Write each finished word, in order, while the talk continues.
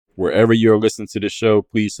Wherever you're listening to the show,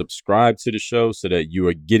 please subscribe to the show so that you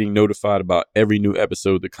are getting notified about every new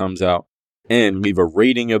episode that comes out, and leave a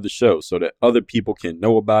rating of the show so that other people can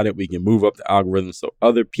know about it. We can move up the algorithm so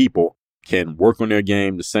other people can work on their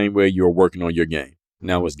game the same way you're working on your game.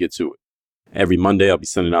 Now let's get to it. Every Monday, I'll be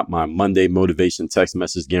sending out my Monday motivation text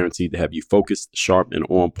message guaranteed to have you focused, sharp, and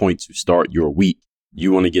on point to start your week.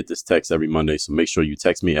 You want to get this text every Monday, so make sure you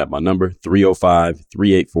text me at my number,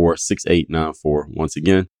 305-384-6894. Once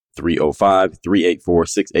again,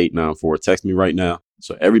 305-384-6894. Text me right now.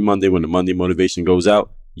 So every Monday when the Monday motivation goes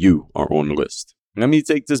out, you are on the list. Let me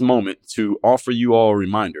take this moment to offer you all a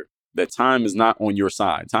reminder that time is not on your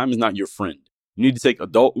side. Time is not your friend. You need to take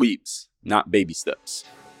adult leaps, not baby steps.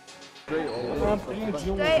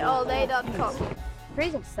 StrayAllDay.com.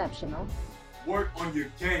 Pretty exceptional. Work on your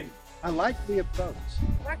game. I like the approach.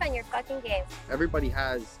 Work on your fucking game. Everybody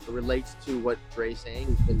relates to what Dre's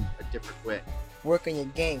saying in a different way. Work on your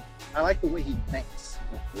game. I like the way he thinks.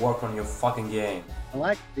 Work on your fucking game. I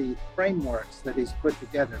like the frameworks that he's put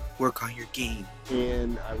together. Work on your game.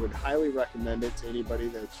 And I would highly recommend it to anybody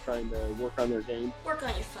that's trying to work on their game. Work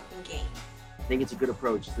on your fucking game. I think it's a good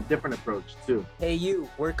approach. It's a different approach, too. Hey, you,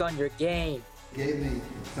 work on your game. Gave me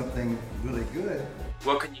something really good.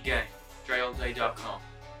 Work on your game. StrayAllDay.com.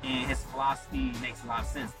 And his philosophy makes a lot of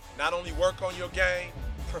sense. Not only work on your game,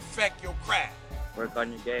 perfect your craft. Work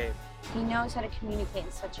on your game. He knows how to communicate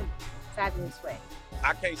in such a fabulous way.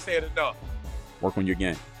 I can't say it enough. Work on your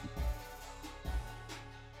game.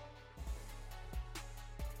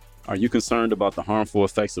 Are you concerned about the harmful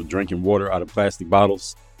effects of drinking water out of plastic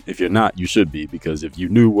bottles? If you're not, you should be, because if you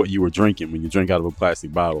knew what you were drinking when you drink out of a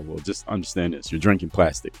plastic bottle, well, just understand this. You're drinking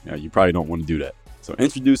plastic. Now, you probably don't want to do that. So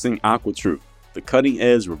introducing AquaTrue, the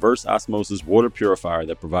cutting-edge reverse osmosis water purifier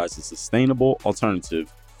that provides a sustainable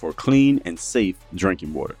alternative for clean and safe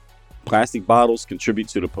drinking water. Plastic bottles contribute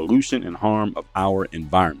to the pollution and harm of our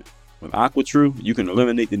environment. With AquaTrue, you can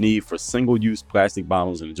eliminate the need for single-use plastic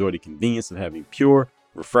bottles and enjoy the convenience of having pure,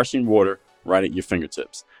 refreshing water right at your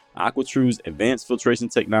fingertips. AquaTrue's advanced filtration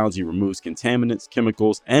technology removes contaminants,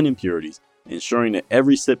 chemicals, and impurities, ensuring that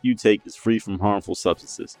every sip you take is free from harmful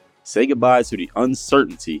substances. Say goodbye to the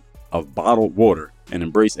uncertainty of bottled water and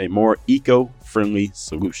embrace a more eco-friendly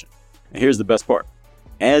solution. And here's the best part.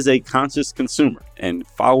 As a conscious consumer and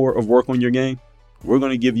follower of Work on Your Game, we're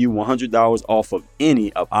going to give you $100 off of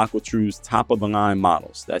any of AquaTrue's top-of-the-line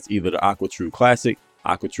models. That's either the AquaTrue Classic,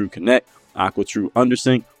 AquaTrue Connect, AquaTrue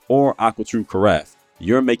Undersink, or AquaTrue Carafe.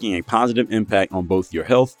 You're making a positive impact on both your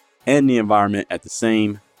health and the environment at the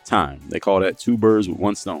same time. They call that two birds with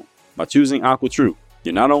one stone. By choosing AquaTrue,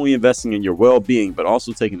 you're not only investing in your well-being, but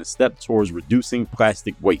also taking a step towards reducing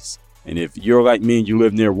plastic waste. And if you're like me and you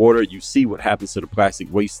live near water, you see what happens to the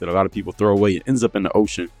plastic waste that a lot of people throw away. It ends up in the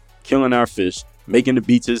ocean, killing our fish, making the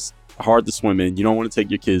beaches hard to swim in. You don't want to take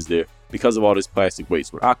your kids there because of all this plastic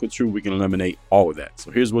waste. With AquaTrue, we can eliminate all of that. So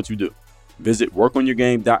here's what you do. Visit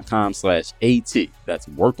workonyourgame.com/AT. That's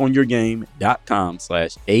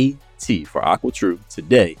workonyourgame.com/AT for AquaTrue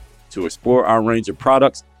today to explore our range of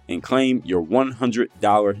products and claim your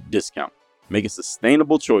 $100 discount. Make a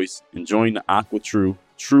sustainable choice and join the AquaTrue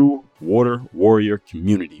True Water Warrior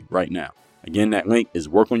community right now. Again, that link is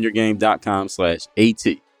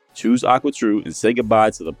workonyourgame.com/AT. Choose AquaTrue and say goodbye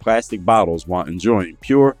to the plastic bottles while enjoying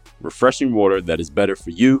pure, refreshing water that is better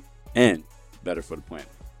for you and better for the planet.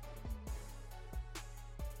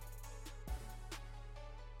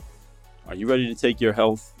 Are you ready to take your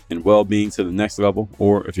health and well-being to the next level?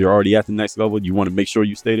 Or if you're already at the next level, you want to make sure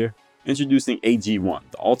you stay there? Introducing AG1,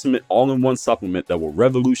 the ultimate all-in-one supplement that will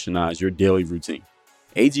revolutionize your daily routine.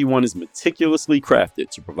 AG1 is meticulously crafted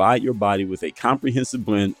to provide your body with a comprehensive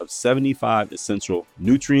blend of 75 essential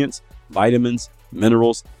nutrients, vitamins,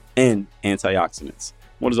 minerals, and antioxidants.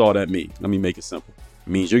 What does all that mean? Let me make it simple. It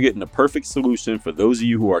means you're getting the perfect solution for those of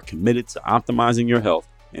you who are committed to optimizing your health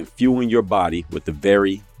and fueling your body with the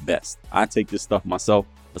very best. I take this stuff myself.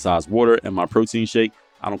 Besides water and my protein shake,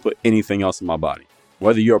 I don't put anything else in my body.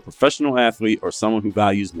 Whether you're a professional athlete or someone who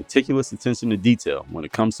values meticulous attention to detail when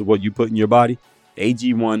it comes to what you put in your body,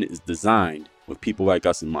 AG1 is designed with people like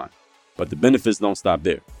us in mind. But the benefits don't stop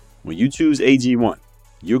there. When you choose AG1,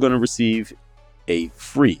 you're going to receive a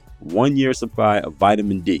free 1-year supply of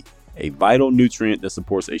vitamin D, a vital nutrient that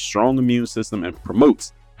supports a strong immune system and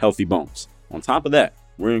promotes healthy bones. On top of that,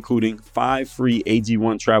 we're including 5 free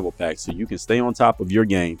AG1 travel packs so you can stay on top of your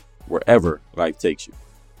game wherever life takes you.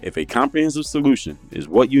 If a comprehensive solution is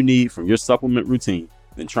what you need from your supplement routine,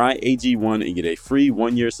 then try AG1 and get a free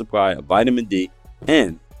 1-year supply of vitamin D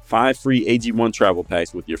and 5 free AG1 travel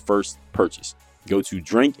packs with your first purchase. Go to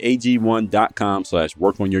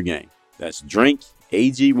drinkag1.com/workonyourgame. That's drinkag1.com/workonyourgame.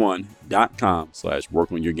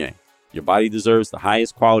 AG1.com/workonyourgame. Your body deserves the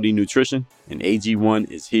highest quality nutrition, and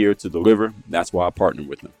AG1 is here to deliver. That's why I partner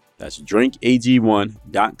with them. That's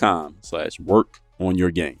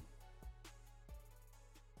drinkag1.com/workonyourgame.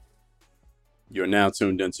 You're now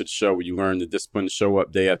tuned into the show where you learn the discipline to show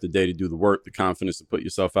up day after day to do the work, the confidence to put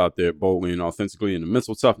yourself out there boldly and authentically, and the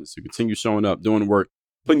mental toughness to continue showing up, doing the work,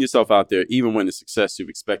 putting yourself out there, even when the success you've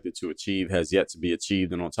expected to achieve has yet to be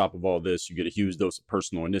achieved. And on top of all this, you get a huge dose of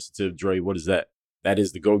personal initiative. Dre, what is that? That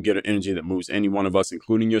is the go-getter energy that moves any one of us,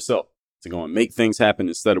 including yourself, to go and make things happen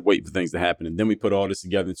instead of waiting for things to happen. And then we put all this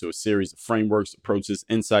together into a series of frameworks, approaches,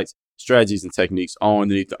 insights, strategies, and techniques, all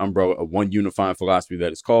underneath the umbrella of one unifying philosophy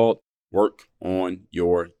that is called Work on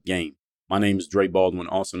Your Game. My name is Dre Baldwin,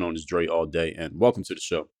 also known as Dre All Day, and welcome to the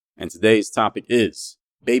show. And today's topic is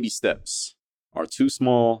baby steps are too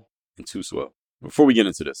small and too slow. Before we get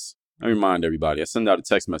into this, let me remind everybody, I send out a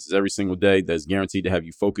text message every single day that's guaranteed to have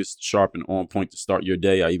you focused, sharp, and on point to start your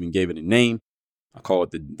day. I even gave it a name. I call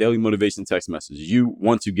it the Daily Motivation Text Message. You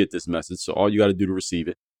want to get this message, so all you got to do to receive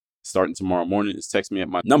it, starting tomorrow morning, is text me at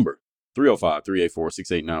my number,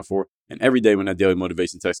 305-384-6894. And every day when that daily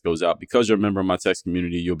motivation text goes out, because you're a member of my text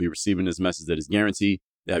community, you'll be receiving this message that is guaranteed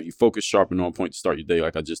to have you focused, sharp, and on point to start your day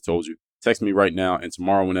like I just told you. Text me right now, and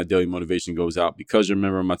tomorrow when that daily motivation goes out, because you're a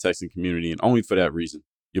member of my texting community, and only for that reason,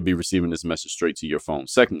 you'll be receiving this message straight to your phone.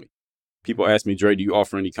 Secondly, people ask me, Dre, do you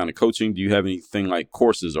offer any kind of coaching? Do you have anything like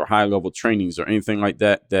courses or high-level trainings or anything like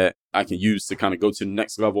that that I can use to kind of go to the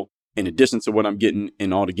next level in addition to what I'm getting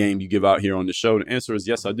in all the game you give out here on the show? The answer is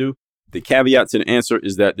yes, I do. The caveat to the answer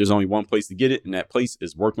is that there's only one place to get it, and that place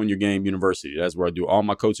is Work on Your Game University. That's where I do all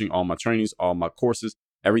my coaching, all my trainings, all my courses.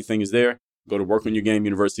 Everything is there. Go to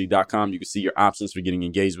workonyourgameuniversity.com. You can see your options for getting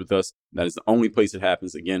engaged with us. That is the only place it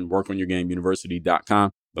happens. Again,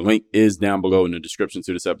 workonyourgameuniversity.com. The link is down below in the description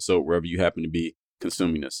to this episode, wherever you happen to be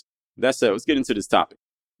consuming this. That said, let's get into this topic.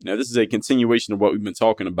 Now, this is a continuation of what we've been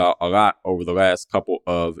talking about a lot over the last couple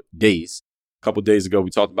of days. A couple of days ago, we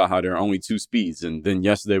talked about how there are only two speeds. And then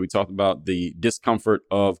yesterday, we talked about the discomfort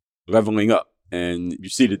of leveling up. And you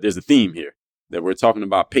see that there's a theme here, that we're talking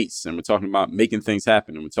about pace, and we're talking about making things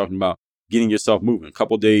happen, and we're talking about getting yourself moving. A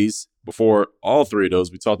couple of days before all three of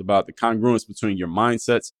those, we talked about the congruence between your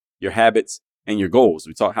mindsets, your habits, and your goals.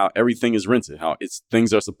 We talked how everything is rented, how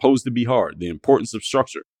things are supposed to be hard, the importance of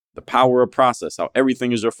structure, the power of process, how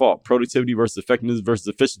everything is your fault, productivity versus effectiveness versus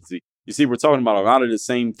efficiency. You see, we're talking about a lot of the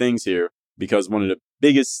same things here, because one of the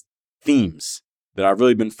biggest themes that I've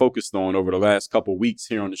really been focused on over the last couple of weeks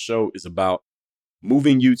here on the show is about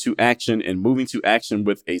moving you to action, and moving to action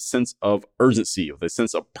with a sense of urgency, with a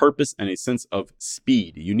sense of purpose, and a sense of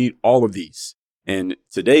speed. You need all of these. And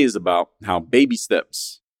today is about how baby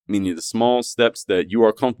steps, meaning the small steps that you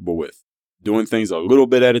are comfortable with, doing things a little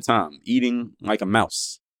bit at a time, eating like a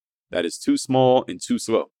mouse, that is too small and too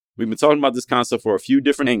slow. We've been talking about this concept for a few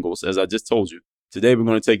different angles, as I just told you. Today, we're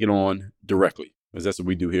going to take it on directly, because that's what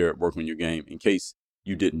we do here at Work on Your Game, in case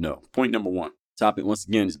you didn't know. Point number one. Topic, once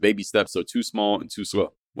again, is baby steps are too small and too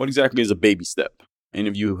slow. What exactly is a baby step? Any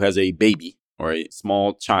of you who has a baby or a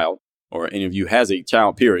small child, or any of you has a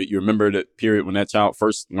child, period, you remember the period when that child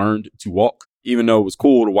first learned to walk? Even though it was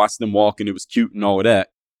cool to watch them walk and it was cute and all of that,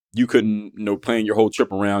 you couldn't, plan your whole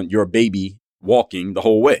trip around your baby walking the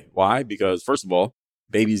whole way. Why? Because first of all,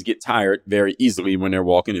 babies get tired very easily when they're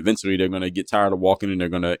walking. Eventually, they're going to get tired of walking, and they're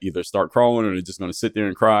going to either start crawling, or they're just going to sit there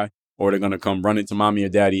and cry, or they're going to come running to mommy or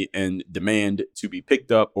daddy and demand to be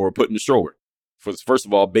picked up or put in the stroller. First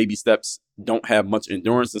of all, baby steps don't have much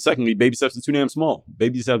endurance. And secondly, baby steps are too damn small.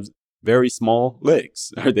 Babies have very small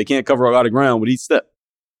legs. They can't cover a lot of ground with each step.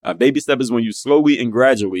 A baby step is when you slowly and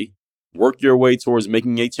gradually work your way towards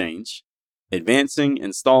making a change, advancing,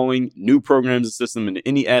 installing new programs and systems in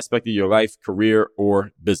any aspect of your life, career,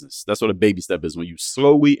 or business. That's what a baby step is, when you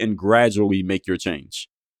slowly and gradually make your change.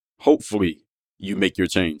 Hopefully, you make your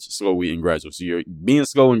change slowly and gradual. So you're being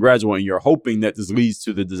slow and gradual, and you're hoping that this leads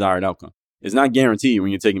to the desired outcome. It's not guaranteed when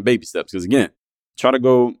you're taking baby steps, because again,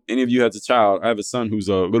 any of you has a child, I have a son who's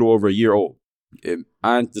a little over a year old. If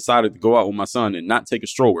I decided to go out with my son and not take a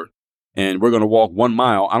stroller, and we're going to walk 1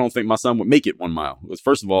 mile, I don't think my son would make it 1 mile. Because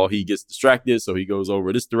first of all, he gets distracted, so he goes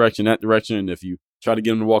over this direction, that direction. And if you try to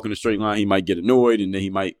get him to walk in a straight line, he might get annoyed, and then he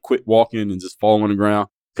might quit walking and just fall on the ground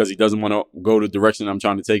because he doesn't want to go the direction I'm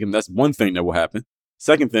trying to take him. That's one thing that will happen.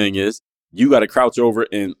 Second thing is, you got to crouch over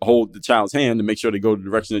and hold the child's hand to make sure they go the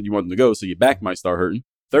direction that you want them to go, so your back might start hurting.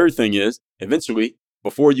 Third thing is, eventually,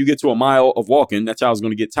 before you get to a mile of walking, that child's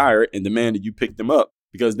going to get tired and demand that you pick them up,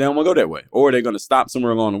 because they don't want to go that way. Or they're going to stop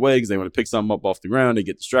somewhere along the way because they want to pick something up off the ground. They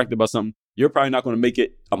get distracted by something. You're probably not going to make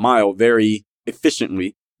it a mile very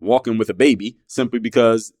efficiently walking with a baby simply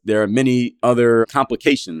because there are many other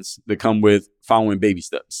complications that come with following baby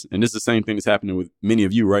steps. And this is the same thing that's happening with many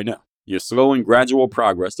of you right now. Your slow and gradual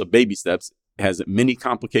progress of baby steps has many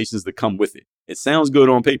complications that come with it. It sounds good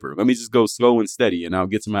on paper. Let me just go slow and steady and I'll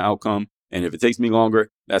get to my outcome. And if it takes me longer,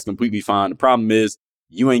 that's completely fine. The problem is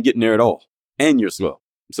you ain't getting there at all and you're slow.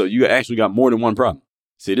 So you actually got more than one problem.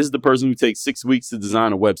 See, this is the person who takes 6 weeks to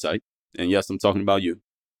design a website. And yes, I'm talking about you.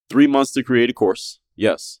 3 months to create a course.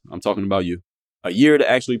 Yes, I'm talking about you. A year to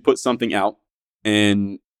actually put something out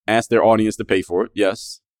and ask their audience to pay for it.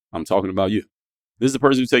 Yes, I'm talking about you. This is the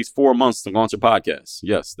person who takes 4 months to launch a podcast.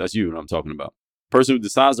 Yes, that's you that I'm talking about. Person who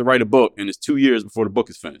decides to write a book and it's 2 years before the book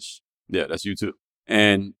is finished. Yeah, that's you too.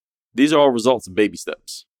 And these are all results of baby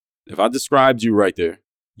steps. If I described you right there,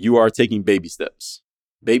 you are taking baby steps.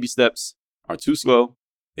 Baby steps are too slow.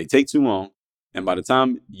 They take too long. And by the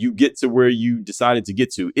time you get to where you decided to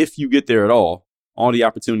get to, if you get there at all the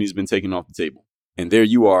opportunity has been taken off the table. And there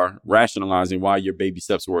you are rationalizing why your baby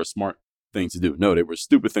steps were a smart thing to do. No, they were a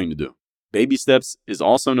stupid thing to do. Baby steps is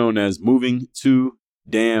also known as moving too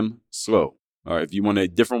damn slow. All right, if you want a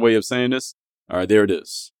different way of saying this, all right, there it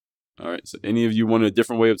is. All right, so any of you want a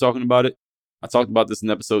different way of talking about it? I talked about this in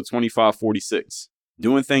episode 2546.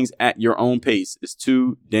 Doing things at your own pace is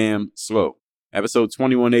too damn slow. Episode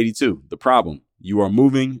 2182, the problem, you are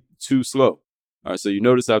moving too slow. All right, so you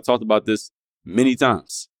notice I've talked about this many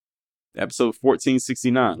times. Episode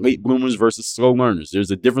 1469, late bloomers versus slow learners.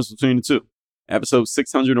 There's a difference between the two. Episode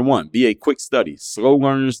 601, be a quick study. Slow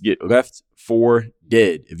learners get left for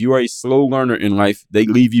dead. If you are a slow learner in life, they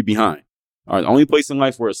leave you behind. All right, the only place in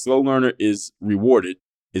life where a slow learner is rewarded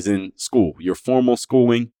is in school. Your formal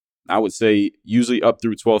schooling, I would say usually up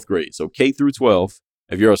through 12th grade. So K through 12,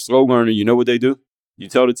 if you're a slow learner, you know what they do? You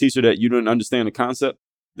tell the teacher that you didn't understand the concept.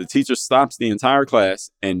 The teacher stops the entire class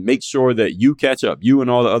and makes sure that you catch up. You and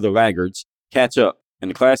all the other laggards catch up. And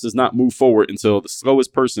the class does not move forward until the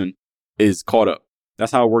slowest person is caught up.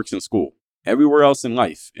 That's how it works in school. Everywhere else in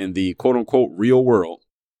life, in the quote unquote real world,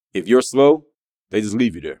 if you're slow, they just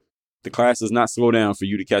leave you there. The class does not slow down for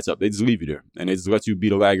you to catch up. They just leave you there and they just let you be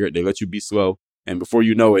the laggard. They let you be slow. And before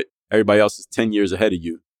you know it, everybody else is 10 years ahead of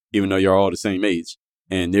you, even though you're all the same age.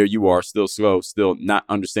 And there you are, still slow, still not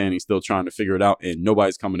understanding, still trying to figure it out. And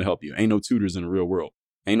nobody's coming to help you. Ain't no tutors in the real world.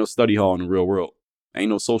 Ain't no study hall in the real world. Ain't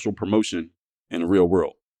no social promotion in the real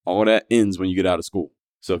world. All that ends when you get out of school.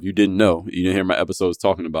 So if you didn't know, you didn't hear my episodes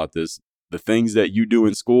talking about this, the things that you do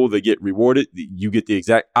in school that get rewarded, you get the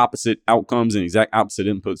exact opposite outcomes and exact opposite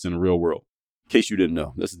inputs in the real world. In case you didn't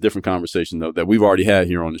know, that's a different conversation though, that we've already had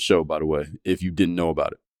here on the show, by the way, if you didn't know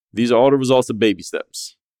about it. These are all the results of baby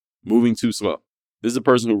steps. Moving too slow. This is a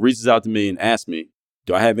person who reaches out to me and asks me,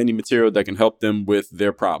 do I have any material that can help them with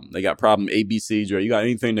their problem? They got problem A, B, C, Dre. You got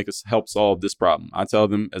anything that can help solve this problem? I tell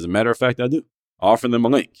them, as a matter of fact, I do. I offer them a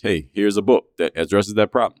link. Hey, here's a book that addresses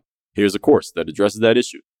that problem. Here's a course that addresses that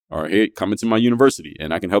issue. Or here, come into my university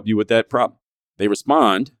and I can help you with that problem. They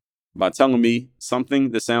respond by telling me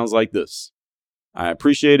something that sounds like this. I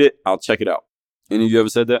appreciate it. I'll check it out. Any of you ever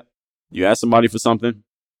said that? You asked somebody for something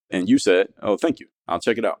and you said, oh, thank you. I'll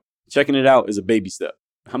check it out. Checking it out is a baby step.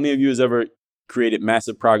 How many of you has ever created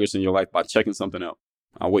massive progress in your life by checking something out?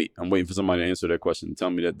 I'm waiting for somebody to answer that question and tell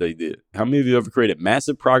me that they did. How many of you ever created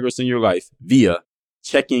massive progress in your life via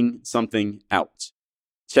checking something out?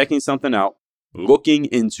 Checking something out, looking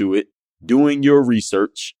into it, doing your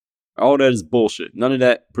research. All that is bullshit. None of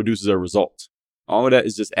that produces a result. All of that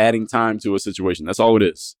is just adding time to a situation. That's all it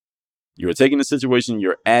is. You're taking a situation,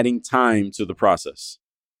 you're adding time to the process.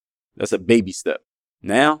 That's a baby step.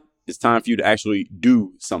 Now, it's time for you to actually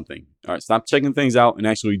do something. All right, stop checking things out and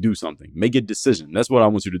actually do something. Make a decision. That's what I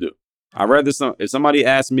want you to do. I'd rather if somebody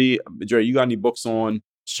asks me, Dre, you got any books on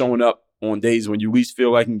showing up on days when you least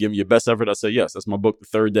feel like and giving your best effort? I say, yes, that's my book, The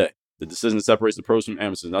Third Day. The Decision That Separates the Pros from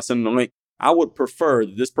Amateurs. I send them the link. I would prefer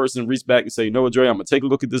that this person reach back and say, you know what, Dre, I'm going to take a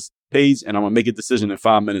look at this page and I'm going to make a decision in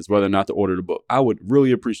 5 minutes whether or not to order the book. I would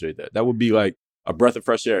really appreciate that. That would be like a breath of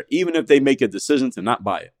fresh air. Even if they make a decision to not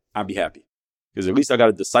buy it, I'd be happy. Because at least I got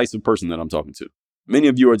a decisive person that I'm talking to. Many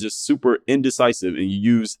of you are just super indecisive and you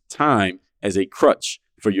use time as a crutch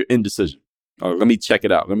for your indecision. Or let me check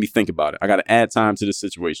it out. Let me think about it. I got to add time to this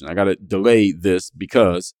situation. I got to delay this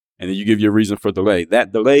because, and then you give your reason for delay.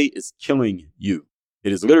 That delay is killing you.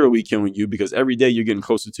 It is literally killing you because every day you're getting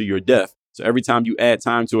closer to your death. So every time you add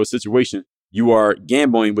time to a situation, you are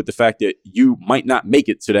gambling with the fact that you might not make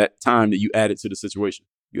it to that time that you added to the situation.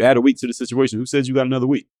 You add a week to the situation. Who says you got another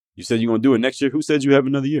week? You said you're going to do it next year. Who said you have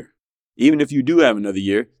another year? Even if you do have another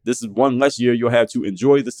year, this is one less year you'll have to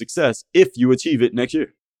enjoy the success if you achieve it next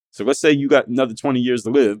year. So let's say you got another 20 years to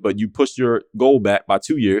live, but you pushed your goal back by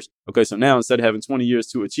 2 years. Okay, so now instead of having 20 years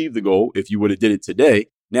to achieve the goal, if you would have did it today,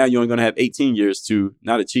 now you're only going to have 18 years to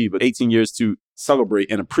not achieve, but 18 years to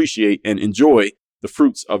celebrate and appreciate and enjoy the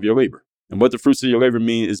fruits of your labor. And what the fruits of your labor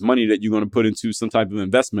mean is money that you're going to put into some type of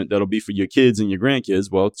investment that'll be for your kids and your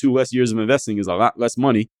grandkids. Well, 2 less years of investing is a lot less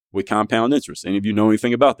money with compound interest. Any of you know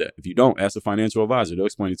anything about that? If you don't, ask a financial advisor. They'll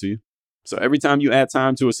explain it to you. So every time you add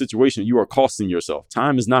time to a situation, you are costing yourself.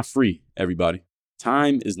 Time is not free, everybody.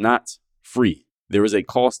 Time is not free. There is a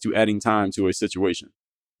cost to adding time to a situation,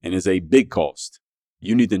 and it's a big cost.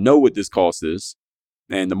 You need to know what this cost is.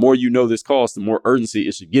 And the more you know this cost, the more urgency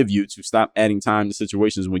it should give you to stop adding time to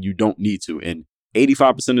situations when you don't need to. And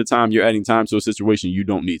 85% of the time you're adding time to a situation you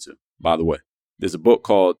don't need to, by the way. There's a book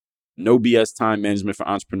called No BS Time Management for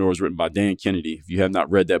Entrepreneurs written by Dan Kennedy. If you have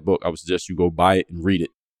not read that book, I would suggest you go buy it and read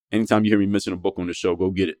it. Anytime you hear me mention a book on the show, go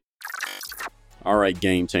get it. All right,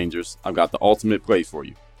 game changers, I've got the ultimate play for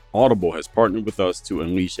you. Audible has partnered with us to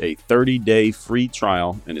unleash a 30-day free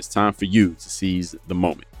trial, and it's time for you to seize the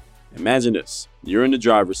moment. Imagine this. You're in the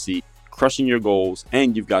driver's seat, crushing your goals,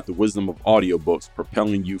 and you've got the wisdom of audiobooks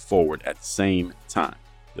propelling you forward at the same time.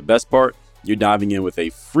 The best part, you're diving in with a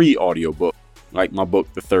free audiobook, like my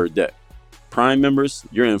book, The Third Day. Prime members,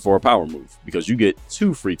 you're in for a power move because you get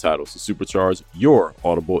 2 free titles to supercharge your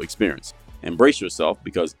Audible experience. Embrace yourself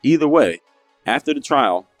because either way, after the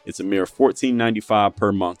trial, it's a mere $14.95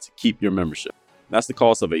 per month to keep your membership. That's the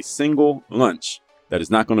cost of a single lunch that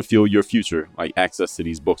is not going to fuel your future like access to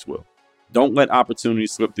these books will. Don't let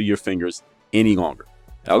opportunities slip through your fingers any longer.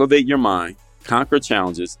 Elevate your mind, conquer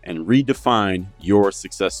challenges, and redefine your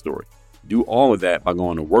success story. Do all of that by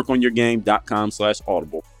going to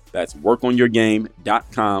workonyourgame.com/audible. That's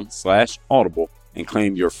workonyourgame.com/audible and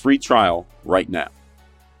claim your free trial right now.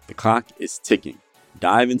 The clock is ticking.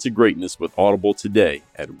 Dive into greatness with Audible today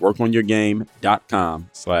at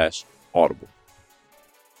workonyourgame.com/audible.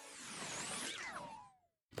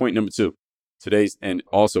 Point number 2. And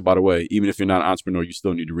also, by the way, even if you're not an entrepreneur, you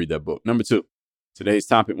still need to read that book. Number 2, today's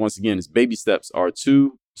topic, once again, is baby steps are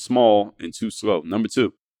too small and too slow. Number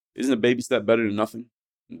 2, isn't a baby step better than nothing?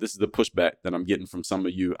 This is the pushback that I'm getting from some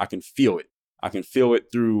of you. I can feel it. I can feel it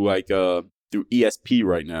through through ESP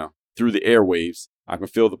right now, through the airwaves. I can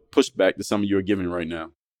feel the pushback that some of you are giving right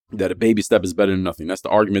now, that a baby step is better than nothing. That's the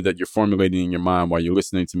argument that you're formulating in your mind while you're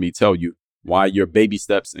listening to me tell you why your baby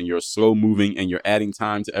steps and your slow moving and you're adding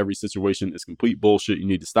time to every situation is complete bullshit. You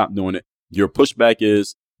need to stop doing it. Your pushback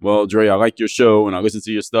is, well, Dre, I like your show and I listen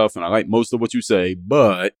to your stuff and I like most of what you say,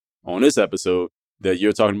 but on this episode, that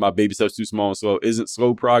you're talking about baby steps too small and slow. Isn't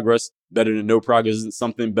slow progress better than no progress? Isn't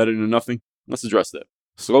something better than nothing? Let's address that.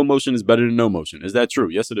 Slow motion is better than no motion. Is that true?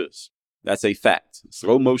 Yes, it is. That's a fact.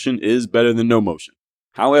 Slow motion is better than no motion.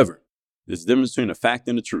 However, there's a difference between a fact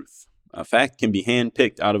and a truth. A fact can be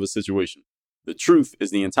handpicked out of a situation. The truth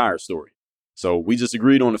is the entire story. So we just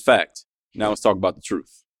agreed on the fact. Now let's talk about the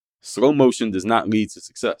truth. Slow motion does not lead to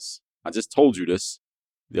success. I just told you this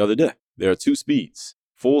the other day. There are 2 speeds,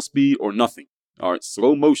 full speed or nothing. All right,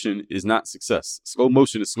 slow motion is not success. Slow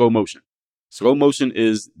motion is slow motion. Slow motion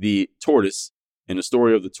is the tortoise in the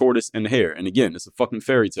story of the tortoise and the hare. And again, it's a fucking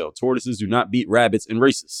fairy tale. Tortoises do not beat rabbits in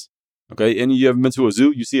races. Okay, any of you ever been to a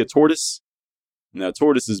zoo? You see a tortoise? Now, a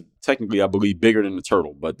tortoise is technically, I believe, bigger than a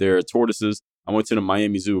turtle, but there are tortoises. I went to the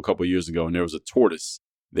Miami Zoo a couple of years ago, and there was a tortoise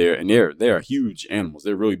there, and they are huge animals.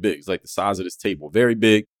 They're really big. It's like the size of this table. Very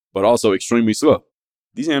big, but also extremely slow.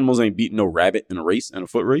 These animals ain't beating no rabbit in a race, in a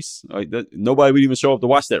foot race. Like that, nobody would even show up to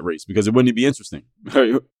watch that race because it wouldn't be interesting.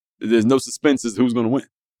 There's no suspense as to who's going to win.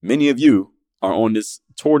 Many of you are on this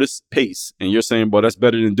tortoise pace and you're saying, well, that's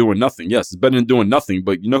better than doing nothing. Yes, it's better than doing nothing.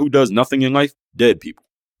 But you know who does nothing in life? Dead people.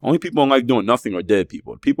 Only people in life doing nothing are dead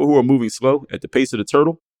people. The people who are moving slow at the pace of the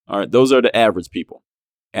turtle, all right, those are the average people.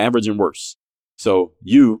 Average and worse. So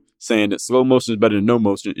you saying that slow motion is better than no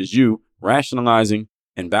motion is you rationalizing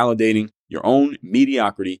and validating your own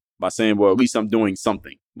mediocrity by saying, well, at least I'm doing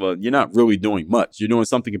something. Well, you're not really doing much. You're doing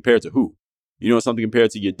something compared to who? You're doing something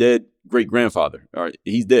compared to your dead great-grandfather. All right,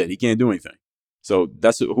 he's dead. He can't do anything. So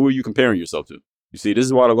who are you comparing yourself to? You see, this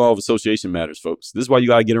is why the law of association matters, folks. This is why you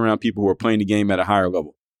got to get around people who are playing the game at a higher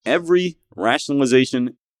level. Every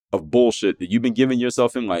rationalization of bullshit that you've been giving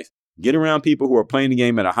yourself in life, get around people who are playing the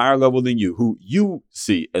game at a higher level than you, who you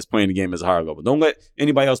see as playing the game as a higher level. Don't let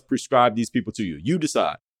anybody else prescribe these people to you. You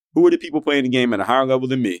decide. Who are the people playing the game at a higher level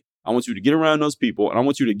than me? I want you to get around those people, and I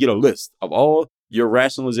want you to get a list of all your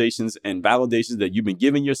rationalizations and validations that you've been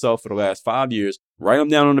giving yourself for the last 5 years. Write them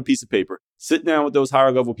down on a piece of paper. Sit down with those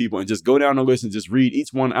higher level people and just go down the list and just read each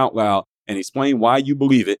one out loud and explain why you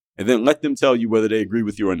believe it, and then let them tell you whether they agree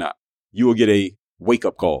with you or not. You will get a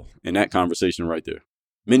wake-up call in that conversation right there.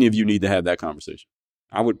 Many of you need to have that conversation.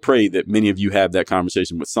 I would pray that many of you have that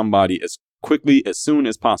conversation with somebody as quickly, as soon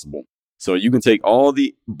as possible. So you can take all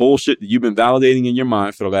the bullshit that you've been validating in your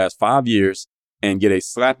mind for the last 5 years and get a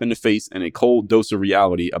slap in the face and a cold dose of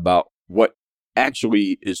reality about what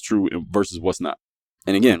actually is true versus what's not.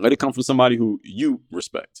 And again, let it come from somebody who you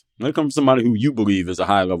respect. Let it come from somebody who you believe is a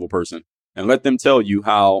high level person, and let them tell you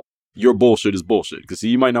how your bullshit is bullshit. Because see,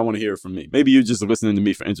 you might not want to hear it from me. Maybe you're just listening to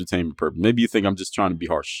me for entertainment purpose. Maybe you think I'm just trying to be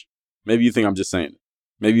harsh. Maybe you think I'm just saying it.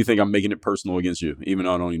 Maybe you think I'm making it personal against you, even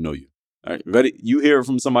though I don't even know you. All right, you hear it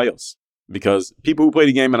from somebody else. Because people who play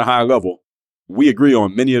the game at a high level, we agree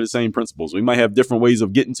on many of the same principles. We might have different ways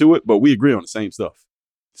of getting to it, but we agree on the same stuff.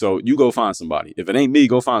 So you go find somebody. If it ain't me,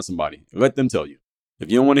 go find somebody. Let them tell you. If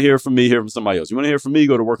you don't want to hear from me, hear from somebody else. You want to hear from me,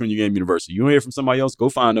 go to Work on Your Game University. You want to hear from somebody else, go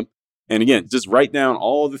find them. And again, just write down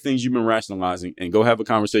all the things you've been rationalizing and go have a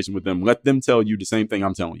conversation with them. Let them tell you the same thing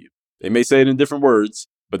I'm telling you. They may say it in different words,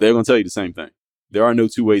 but they're going to tell you the same thing. There are no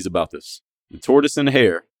two ways about this. The tortoise and the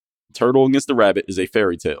hare, the turtle against the rabbit is a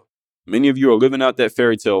fairy tale. Many of you are living out that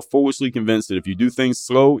fairy tale, foolishly convinced that if you do things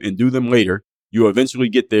slow and do them later, you will eventually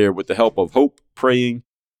get there with the help of hope, praying,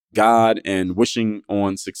 God, and wishing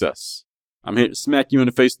on success. I'm here to smack you in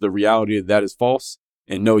the face with the reality that is false,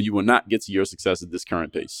 and no, you will not get to your success at this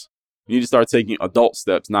current pace. You need to start taking adult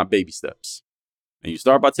steps, not baby steps. And you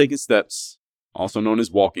start by taking steps, also known as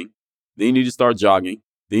walking. Then you need to start jogging.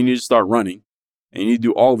 Then you need to start running. And you need to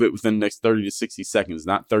do all of it within the next 30 to 60 seconds,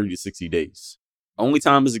 not 30 to 60 days. Only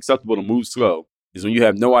time it's acceptable to move slow is when you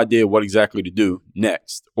have no idea what exactly to do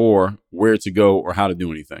next or where to go or how to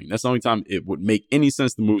do anything. That's the only time it would make any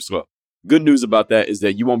sense to move slow. Good news about that is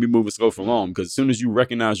that you won't be moving slow for long, because as soon as you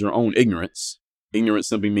recognize your own ignorance, ignorance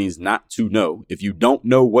simply means not to know. If you don't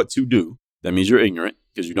know what to do, that means you're ignorant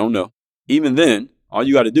because you don't know. Even then, all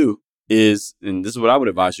you got to do is, and this is what I would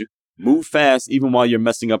advise you, move fast even while you're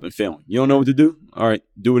messing up and failing. You don't know what to do? All right,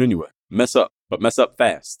 do it anyway. Mess up, but mess up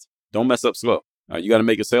fast. Don't mess up slow. All right, you got to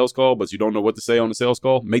make a sales call, but you don't know what to say on the sales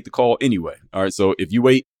call. Make the call anyway. All right, so if you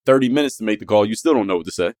wait 30 minutes to make the call, you still don't know what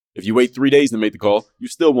to say. If you wait 3 days to make the call, you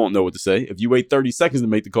still won't know what to say. If you wait 30 seconds to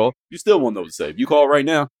make the call, you still won't know what to say. If you call right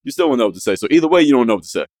now, you still won't know what to say. So either way, you don't know what to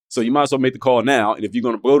say. So you might as well make the call now. And if you're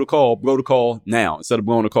going to blow the call now instead of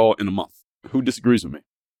blowing the call in a month. Who disagrees with me?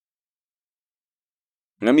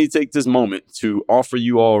 Let me take this moment to offer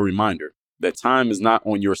you all a reminder that time is not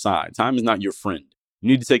on your side. Time is not your friend. You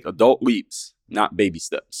need to take adult leaps, not baby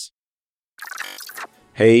steps.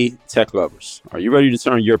 Hey, tech lovers, are you ready to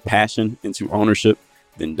turn your passion into ownership?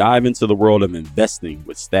 Then dive into the world of investing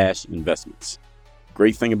with Stash Investments.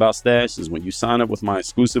 Great thing about Stash is when you sign up with my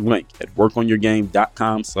exclusive link at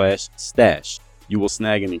workonyourgame.com/stash, you will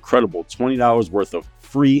snag an incredible $20 worth of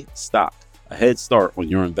free stock, a head start on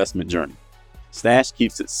your investment journey. Stash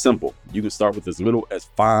keeps it simple. You can start with as little as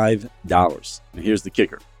 $5. And here's the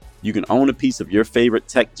kicker. You can own a piece of your favorite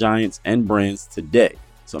tech giants and brands today.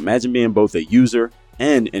 So imagine being both a user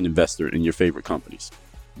and an investor in your favorite companies.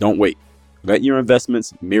 Don't wait. Let your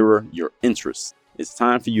investments mirror your interests. It's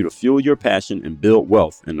time for you to fuel your passion and build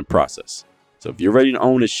wealth in the process. So if you're ready to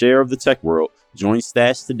own a share of the tech world, join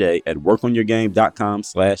Stash today at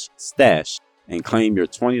workonyourgame.com/stash and claim your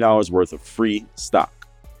 $20 worth of free stock.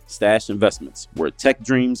 Stash Investments, where tech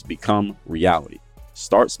dreams become reality.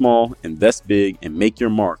 Start small, invest big, and make your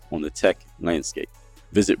mark on the tech landscape.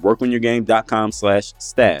 Visit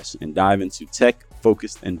workonyourgame.com/stash and dive into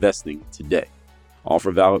tech-focused investing today.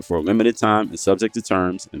 Offer valid for a limited time and subject to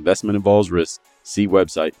terms. Investment involves risk. See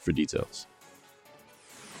website for details.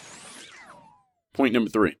 Point number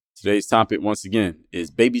 3. Today's topic, once again,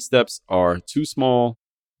 is baby steps are too small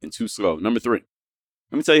and too slow. Number 3.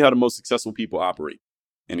 Let me tell you how the most successful people operate.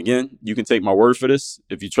 And again, you can take my word for this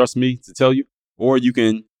if you trust me to tell you, or you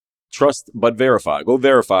can trust but verify. Go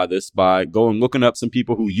verify this by going looking up some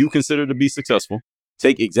people who you consider to be successful.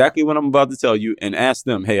 Take exactly what I'm about to tell you and ask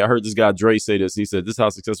them, hey, I heard this guy Dre say this. He said, this is how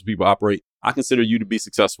successful people operate. I consider you to be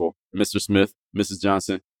successful, Mr. Smith, Mrs.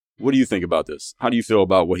 Johnson. What do you think about this? How do you feel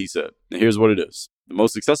about what he said? And here's what it is. The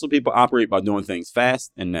most successful people operate by doing things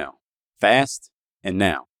fast and now. Fast and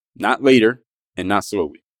now. Not later and not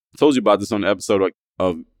slowly. I told you about this on the episode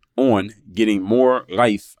on getting more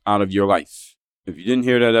life out of your life. If you didn't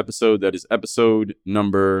hear that episode, that is episode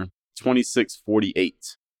number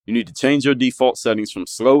 2648. You need to change your default settings from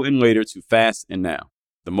slow and later to fast and now.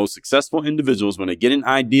 The most successful individuals, when they get an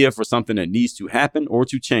idea for something that needs to happen or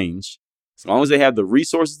to change, as long as they have the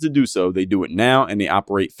resources to do so, they do it now and they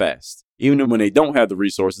operate fast. Even when they don't have the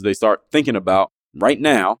resources, they start thinking about right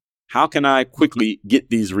now, how can I quickly get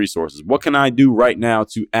these resources? What can I do right now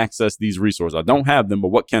to access these resources? I don't have them, but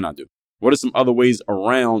what can I do? What are some other ways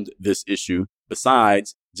around this issue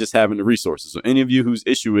besides just having the resources? So any of you whose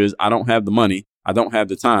issue is, I don't have the money, I don't have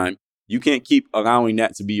the time, you can't keep allowing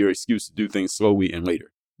that to be your excuse to do things slowly and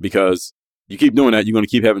later, because you keep doing that, you're going to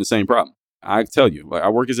keep having the same problem. I tell you, like, I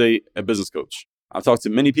work as a business coach. I've talked to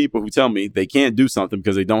many people who tell me they can't do something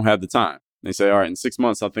because they don't have the time. They say, all right, in 6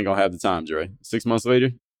 months, I think I'll have the time, Dre. 6 months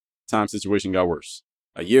later, time situation got worse.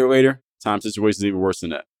 A year later, time situation is even worse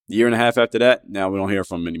than that. A year and a half after that, now we don't hear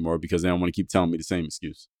from them anymore because they don't want to keep telling me the same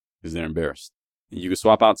excuse because they're embarrassed. And you can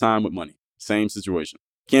swap out time with money. Same situation.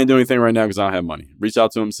 Can't do anything right now because I don't have money. Reach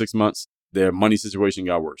out to them 6 months. Their money situation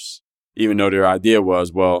got worse. Even though their idea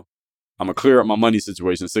was, well, I'm going to clear up my money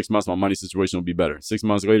situation. In 6 months, my money situation will be better. 6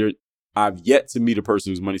 months later, I've yet to meet a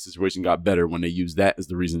person whose money situation got better when they use that as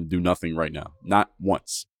the reason to do nothing right now. Not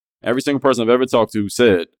once. Every single person I've ever talked to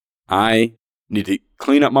said, I need to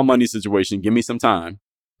clean up my money situation. Give me some time.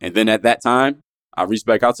 And then at that time, I reached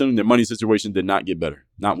back out to them. Their money situation did not get better.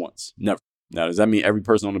 Not once. Never. Now, does that mean every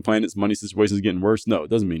person on the planet's money situation is getting worse? No, it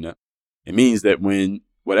doesn't mean that. It means that when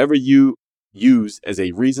whatever you use as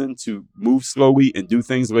a reason to move slowly and do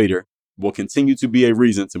things later will continue to be a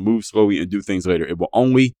reason to move slowly and do things later. It will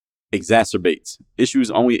only exacerbate.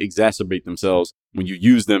 Issues only exacerbate themselves when you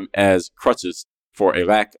use them as crutches for a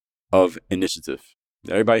lack of initiative.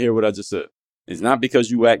 Did everybody hear what I just said? It's not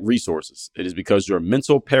because you lack resources. It is because your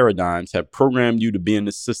mental paradigms have programmed you to be in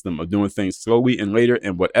the system of doing things slowly and later,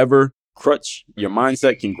 and whatever crutch your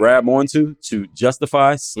mindset can grab onto to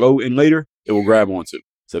justify slow and later, it will grab onto.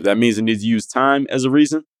 So if that means it needs to use time as a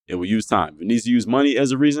reason, it will use time. If it needs to use money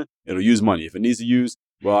as a reason, it'll use money. If it needs to use,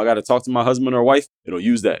 well, I got to talk to my husband or wife, it'll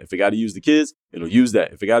use that. If it got to use the kids, it'll use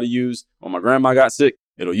that. If it got to use, my grandma got sick,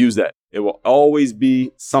 it'll use that. It will always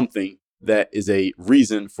be something that is a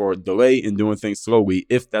reason for delay in doing things slowly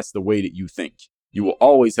if that's the way that you think. You will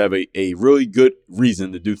always have a really good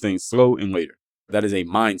reason to do things slow and later. That is a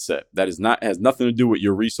mindset. That has nothing to do with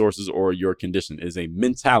your resources or your condition. It is a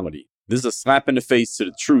mentality. This is a slap in the face to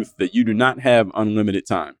the truth that you do not have unlimited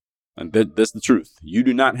time. And that's the truth. You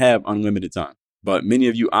do not have unlimited time. But many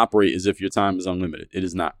of you operate as if your time is unlimited. It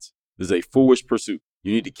is not. This is a foolish pursuit.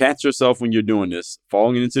 You need to catch yourself when you're doing this,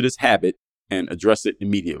 falling into this habit, and address it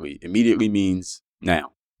immediately. Immediately means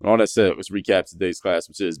now. With all that said, let's recap today's class,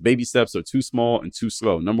 which is baby steps are too small and too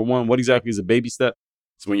slow. Number one, what exactly is a baby step?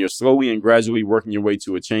 It's when you're slowly and gradually working your way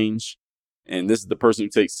to a change. And this is the person who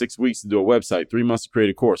takes 6 weeks to do a website, 3 months to create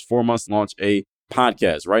a course, 4 months to launch a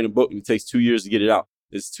podcast, write a book, and it takes 2 years to get it out.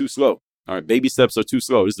 It's too slow. All right, baby steps are too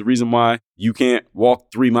slow. This is the reason why you can't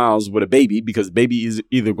walk 3 miles with a baby, because the baby is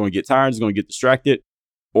either going to get tired, it's going to get distracted,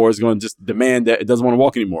 or it's going to just demand that it doesn't want to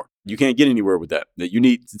walk anymore. You can't get anywhere with that. That you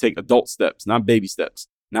need to take adult steps, not baby steps.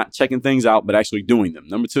 Not checking things out, but actually doing them.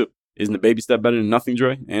 Number two, isn't a baby step better than nothing,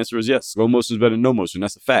 Dre? The answer is yes. Slow motion is better than no motion.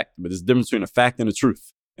 That's a fact. But there's a difference between a fact and a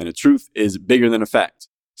truth. And the truth is bigger than a fact.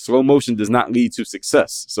 Slow motion does not lead to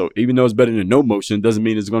success. So even though it's better than no motion, doesn't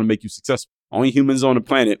mean it's going to make you successful. Only humans on the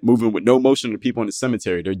planet moving with no motion are people in the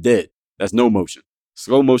cemetery. They're dead. That's no motion.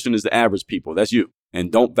 Slow motion is the average people. That's you. And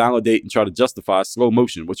don't validate and try to justify slow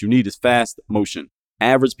motion. What you need is fast motion.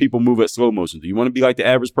 Average people move at slow motion. Do you want to be like the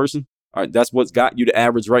average person? All right, that's what's got you to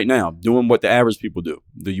average right now, doing what the average people do.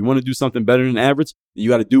 Do you want to do something better than average? You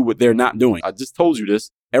got to do what they're not doing. I just told you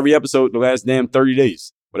this every episode the last damn 30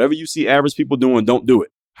 days. Whatever you see average people doing, don't do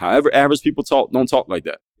it. However average people talk, don't talk like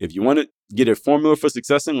that. If you want to get a formula for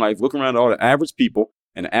success in life, look around at all the average people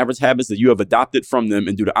and the average habits that you have adopted from them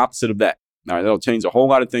and do the opposite of that. All right, that'll change a whole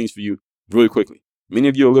lot of things for you really quickly. Many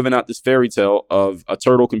of you are living out this fairy tale of a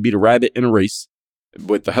turtle can beat a rabbit in a race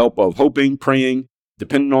with the help of hoping, praying,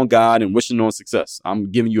 depending on God, and wishing on success. I'm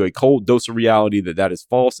giving you a cold dose of reality that is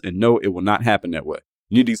false, and no, it will not happen that way.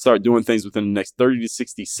 You need to start doing things within the next 30 to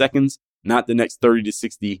 60 seconds, not the next 30 to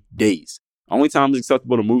 60 days. Only time it's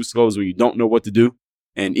acceptable to move slow is when you don't know what to do.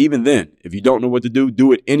 And even then, if you don't know what to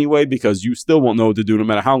do it anyway, because you still won't know what to do no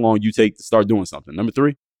matter how long you take to start doing something. Number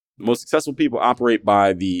three, the most successful people operate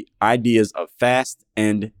by the ideas of fast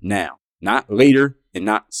and now, not later and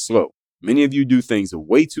not slow. Many of you do things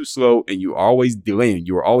way too slow and you are always delaying.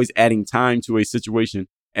 You are always adding time to a situation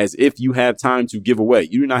as if you have time to give away.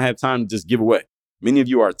 You do not have time to just give away. Many of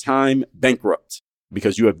you are time bankrupt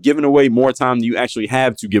because you have given away more time than you actually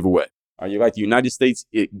have to give away. You're like the United States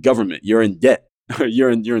government. You're in debt.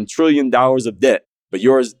 You're in $1 trillion of debt, but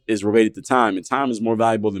yours is related to time, and time is more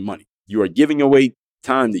valuable than money. You are giving away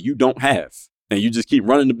time that you don't have, and you just keep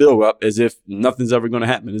running the bill up as if nothing's ever going to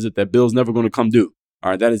happen, as if that bill's never going to come due.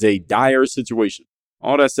 All right, that is a dire situation.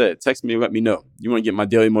 All that said, text me and let me know. You want to get my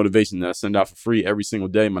daily motivation that I send out for free every single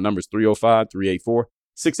day. My number is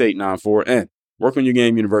 305-384-6894, and Work on Your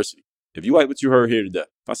Game University. If you like what you heard here today,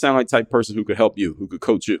 if I sound like the type of person who could help you, who could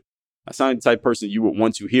coach you, I sound like the type of person you would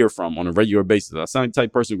want to hear from on a regular basis. I sound like the type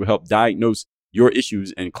of person who could help diagnose your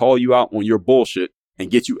issues and call you out on your bullshit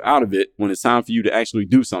and get you out of it when it's time for you to actually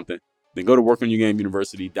do something, then go to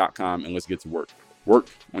workonyourgameuniversity.com and let's get to work. Work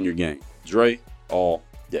on your game. Dre all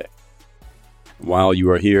day. While you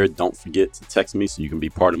are here, don't forget to text me so you can be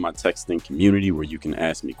part of my texting community where you can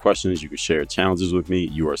ask me questions. You can share challenges with me.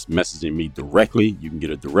 You are messaging me directly. You can get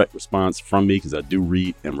a direct response from me because I do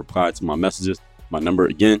read and reply to my messages. My number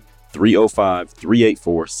again,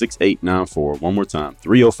 305-384-6894. One more time,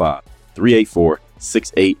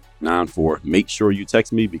 305-384-6894. Make sure you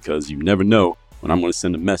text me because you never know when I'm going to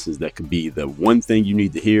send a message that could be the one thing you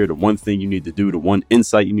need to hear, the one thing you need to do, the one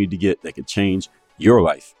insight you need to get that could change your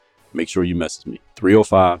life. Make sure you message me,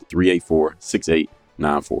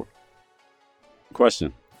 305-384-6894.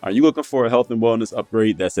 Question. Are you looking for a health and wellness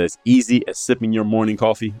upgrade that's as easy as sipping your morning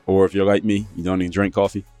coffee? Or if you're like me, you don't even drink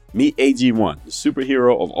coffee? Meet AG1, the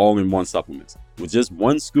superhero of all-in-one supplements. With just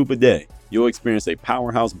one scoop a day, you'll experience a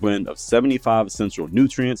powerhouse blend of 75 essential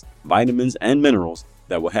nutrients, vitamins, and minerals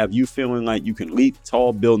that will have you feeling like you can leap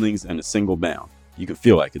tall buildings in a single bound. You can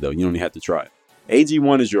feel like it though, you don't even have to try it.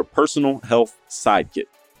 AG1 is your personal health sidekick,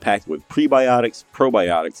 packed with prebiotics,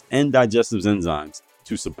 probiotics, and digestive enzymes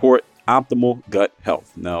to support optimal gut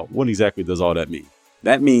health. Now, what exactly does all that mean?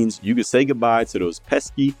 That means you can say goodbye to those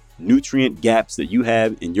pesky nutrient gaps that you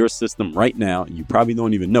have in your system right now, and you probably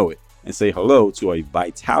don't even know it, and say hello to a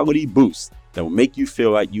vitality boost that will make you feel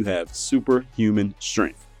like you have superhuman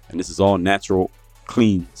strength. And this is all natural,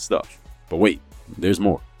 clean stuff. But wait, there's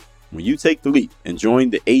more. When you take the leap and join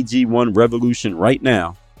the AG1 revolution right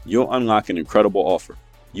now, you'll unlock an incredible offer.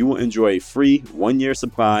 You will enjoy a free 1-year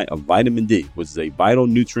supply of vitamin D, which is a vital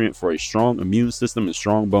nutrient for a strong immune system and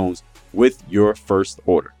strong bones, with your first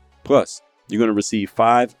order. Plus, you're going to receive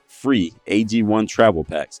 5 free AG1 travel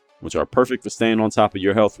packs, which are perfect for staying on top of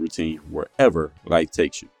your health routine wherever life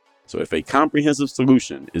takes you. So if a comprehensive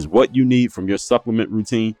solution is what you need from your supplement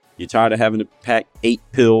routine, you're tired of having to pack 8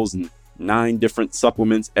 pills and 9 different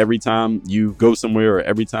supplements every time you go somewhere, or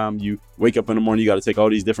every time you wake up in the morning, you got to take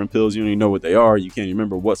all these different pills. You don't even know what they are. You can't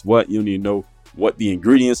remember what's what. You don't even know what the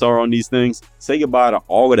ingredients are on these things. Say goodbye to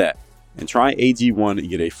all of that and try AG1 and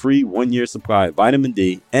get a free 1-year supply of vitamin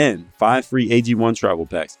D and 5 free AG1 travel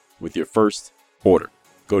packs with your first order.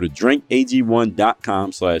 Go to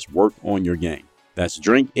drinkag1.com/workonyourgame. That's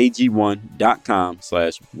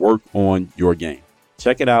drinkag1.com/workonyourgame.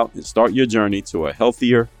 Check it out and start your journey to a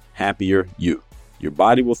healthier, happier you. Your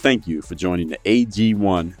body will thank you for joining the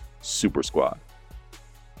AG1 Super Squad.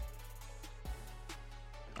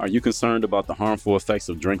 Are you concerned about the harmful effects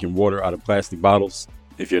of drinking water out of plastic bottles?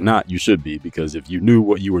 If you're not, you should be, because if you knew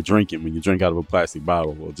what you were drinking when you drink out of a plastic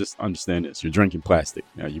bottle, well, just understand this. You're drinking plastic.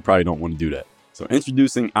 Now, you probably don't want to do that. So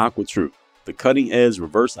introducing AquaTrue, the cutting-edge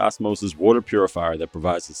reverse osmosis water purifier that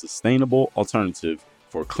provides a sustainable alternative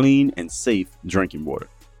for clean and safe drinking water.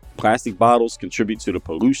 Plastic bottles contribute to the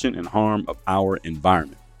pollution and harm of our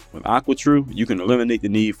environment. With AquaTrue, you can eliminate the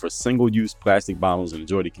need for single-use plastic bottles and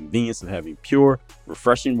enjoy the convenience of having pure,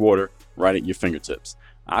 refreshing water right at your fingertips.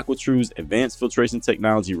 AquaTrue's advanced filtration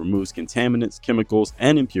technology removes contaminants, chemicals,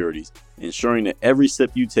 and impurities, ensuring that every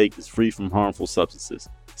sip you take is free from harmful substances.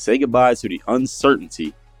 Say goodbye to the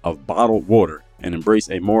uncertainty of bottled water and embrace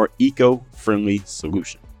a more eco-friendly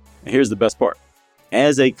solution. And here's the best part.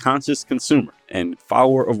 As a conscious consumer and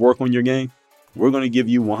follower of Work on Your Game, we're going to give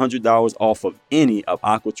you $100 off of any of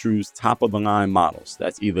AquaTrue's top-of-the-line models.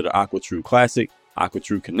 That's either the AquaTrue Classic,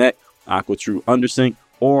 AquaTrue Connect, AquaTrue Undersink,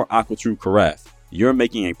 or AquaTrue Carafe. You're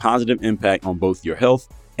making a positive impact on both your health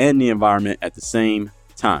and the environment at the same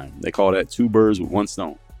time. They call that 2 birds with 1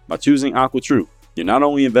 stone. By choosing AquaTrue, you're not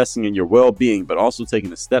only investing in your well-being, but also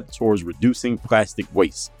taking a step towards reducing plastic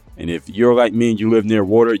waste. And if you're like me and you live near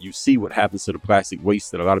water, you see what happens to the plastic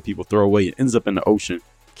waste that a lot of people throw away. It ends up in the ocean,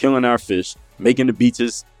 killing our fish, making the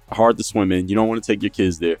beaches hard to swim in. You don't want to take your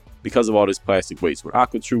kids there because of all this plastic waste. With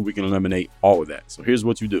AquaTrue, we can eliminate all of that. So here's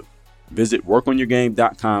what you do. Visit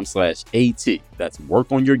workonyourgame.com/AT. That's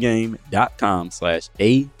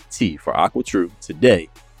workonyourgame.com/AT for AquaTrue today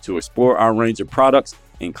to explore our range of products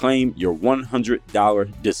and claim your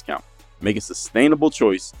 $100 discount. Make a sustainable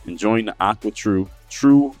choice and join the AquaTrue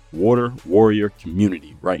True Water Warrior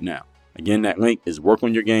community right now. Again, that link is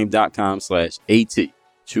workonyourgame.com/AT.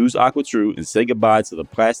 Choose AquaTrue and say goodbye to the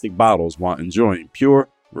plastic bottles while enjoying pure,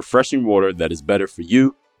 refreshing water that is better for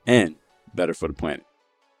you and better for the planet.